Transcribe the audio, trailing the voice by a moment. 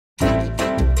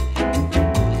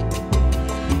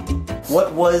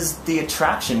What was the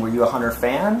attraction? Were you a Hunter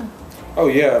fan? Oh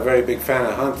yeah, a very big fan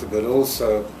of Hunter, but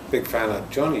also a big fan of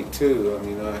Johnny too. I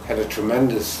mean, I had a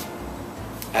tremendous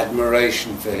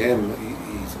admiration for him.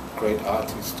 He's a great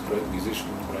artist, great musician,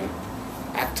 great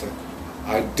actor.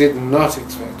 I did not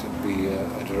expect to be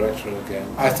a director again.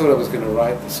 I thought I was going to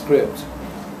write the script,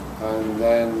 and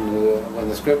then when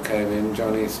the script came in,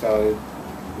 Johnny started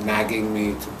nagging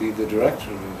me to be the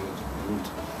director of it, and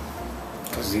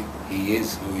because he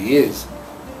is who he is.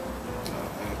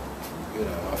 You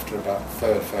know, after about the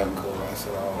third phone call, I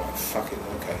said, "Oh, fuck it,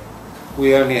 okay."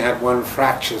 We only had one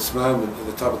fractious moment at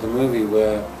the top of the movie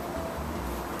where,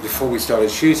 before we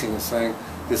started shooting, saying,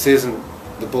 "This isn't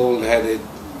the bald-headed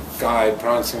guy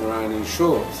prancing around in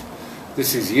shorts.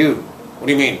 This is you." "What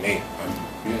do you mean, me?"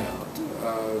 You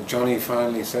know, Johnny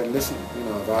finally said, "Listen, you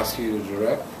know, I've asked you to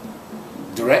direct.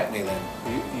 Direct me then.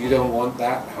 You don't want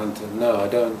that Hunter." "No, I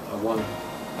don't. I want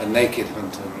a naked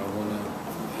Hunter. I want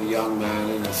a young man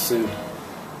in a suit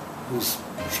who's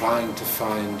trying to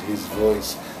find his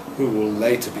voice, who will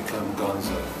later become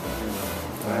Gonzo." You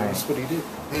know, that's what he did.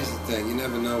 Here's the thing, you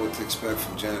never know what to expect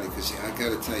from Johnny, because I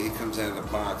gotta tell you, he comes out of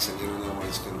the box and you don't know what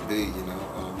it's gonna be, you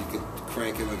know. You could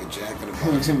crank it like a jack in a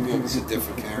box and boom, it's a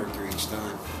different character each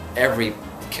time. Every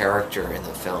character in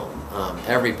the film,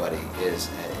 everybody is,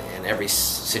 in every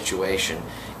situation,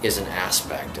 is an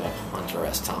aspect of Hunter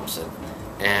S. Thompson.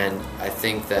 And I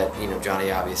think that, you know,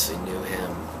 Johnny obviously knew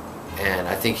him, and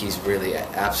I think he's really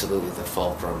absolutely the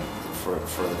fulcrum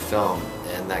for the film,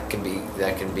 and that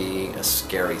can be a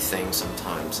scary thing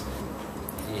sometimes,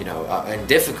 you know, and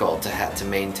difficult to have to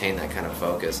maintain that kind of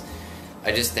focus.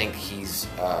 I just think he's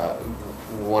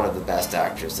one of the best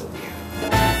actors that we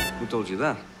have. Who told you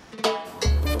that?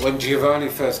 When Giovanni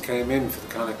first came in for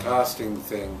the kind of casting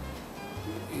thing,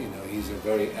 you know, he's a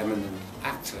very eminent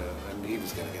actor, and he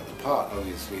was going to get the part.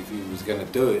 Obviously, if he was going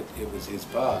to do it, it was his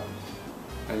part.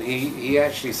 And he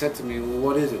actually said to me, "Well,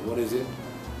 what is it? What is it?"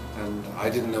 And I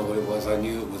didn't know what it was. I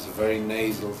knew it was a very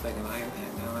nasal thing, and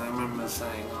I remember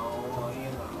saying, "Oh,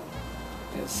 you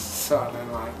know, it's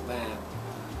something like that."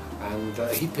 And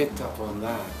he picked up on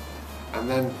that. And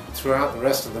then throughout the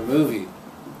rest of the movie,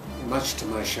 much to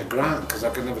my chagrin, because I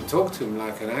could never talk to him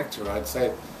like an actor, I'd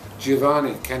say,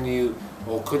 "Giovanni, can you,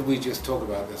 or could we just talk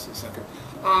about this a second?"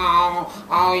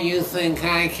 Oh, you think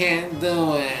I can't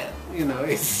do it? You know,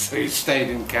 he stayed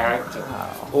in character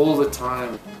all the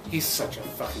time. He's such a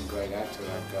fucking great actor,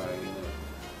 that guy, you know.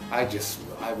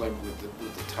 I went with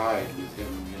the tide with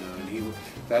him, you know, and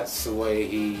that's the way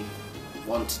he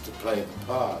wanted to play the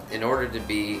part. In order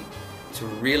to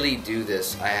really do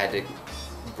this, I had to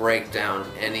break down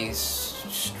any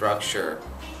structure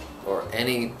or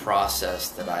any process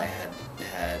that I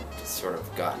had sort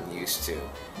of gotten used to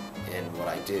in what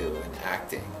I do in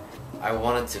acting. I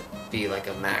wanted to be like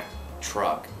a Mack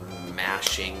truck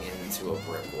mashing into a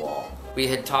brick wall. We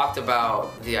had talked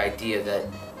about the idea that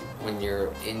when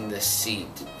you're in the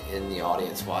seat in the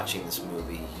audience watching this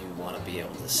movie, you want to be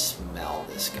able to smell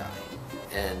this guy,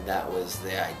 and that was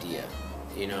the idea,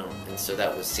 you know. And so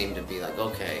that seemed to be like,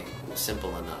 okay,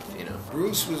 simple enough, you know.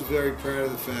 Bruce was very proud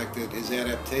of the fact that his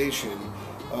adaptation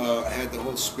had the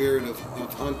whole spirit of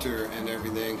Hunter and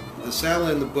everything. The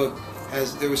Sala in the book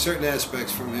there were certain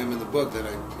aspects from him in the book that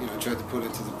I tried to put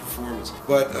into the performance.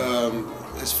 But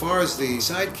as far as the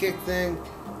sidekick thing,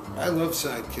 I love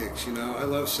sidekicks, you know. I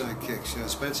love sidekicks. You know,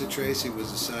 Spencer Tracy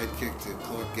was a sidekick to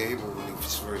Clark Gable when he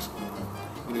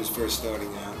was first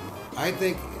starting out. I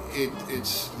think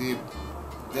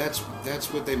that's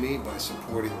what they mean by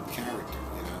supporting character,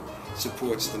 you know.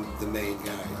 Supports the main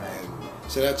guy. And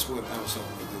so that's what I was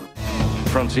hoping to do.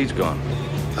 Front seat's gone.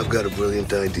 I've got a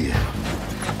brilliant idea.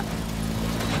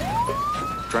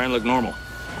 Try and look normal.